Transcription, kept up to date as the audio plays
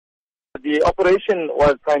The operation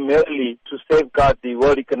was primarily to safeguard the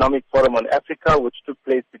World Economic Forum on Africa, which took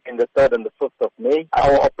place between the 3rd and the 5th of May.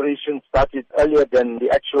 Our operation started earlier than the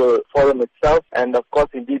actual forum itself, and of course,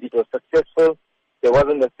 indeed, it was successful. There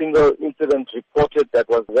wasn't a single incident reported that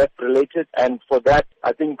was WEFA-related, and for that,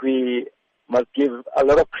 I think we must give a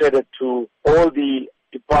lot of credit to all the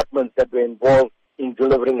departments that were involved in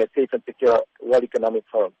delivering a safe and secure World Economic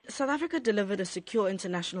Forum. South Africa delivered a secure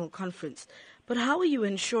international conference, but how are you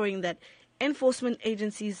ensuring that enforcement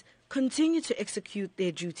agencies continue to execute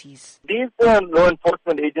their duties? These law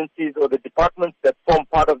enforcement agencies or the departments that form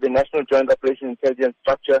part of the National Joint Operation Intelligence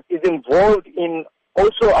Structure is involved in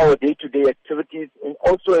also our day-to-day activities and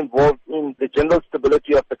also involved in the general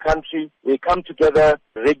stability of the country. We come together,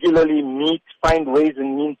 regularly meet, find ways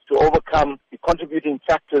and means to overcome the contributing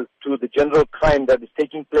factors to the general crime that is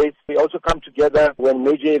taking place. We also come together when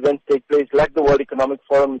major events take place, like the World Economic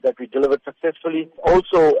Forum that we delivered successfully.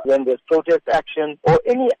 Also when there's protest action or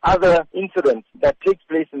any other incident that takes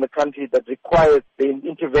place in the country that requires the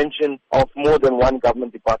intervention of more than one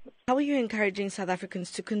government department. How are you encouraging South Africans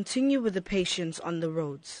to continue with the patience on the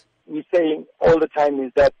roads? We're saying all the time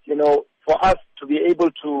is that, for us to be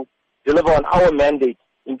able to deliver on our mandate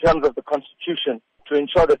in terms of the Constitution to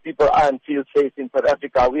ensure that people are and feel safe in South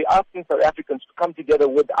Africa, we're asking South Africans to come together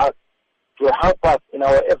with us to help us in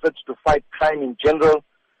our efforts to fight crime in general,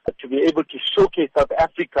 to be able to showcase South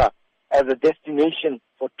Africa as a destination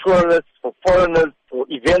for tourists, for foreigners, for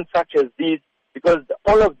events such as these, because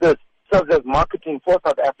all of this serves as marketing for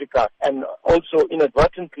South Africa and also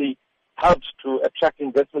inadvertently helps to attract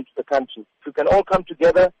investment to the country. If we can all come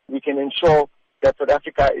together, we can ensure that South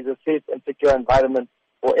Africa is a safe and secure environment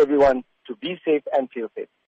for everyone to be safe and feel safe.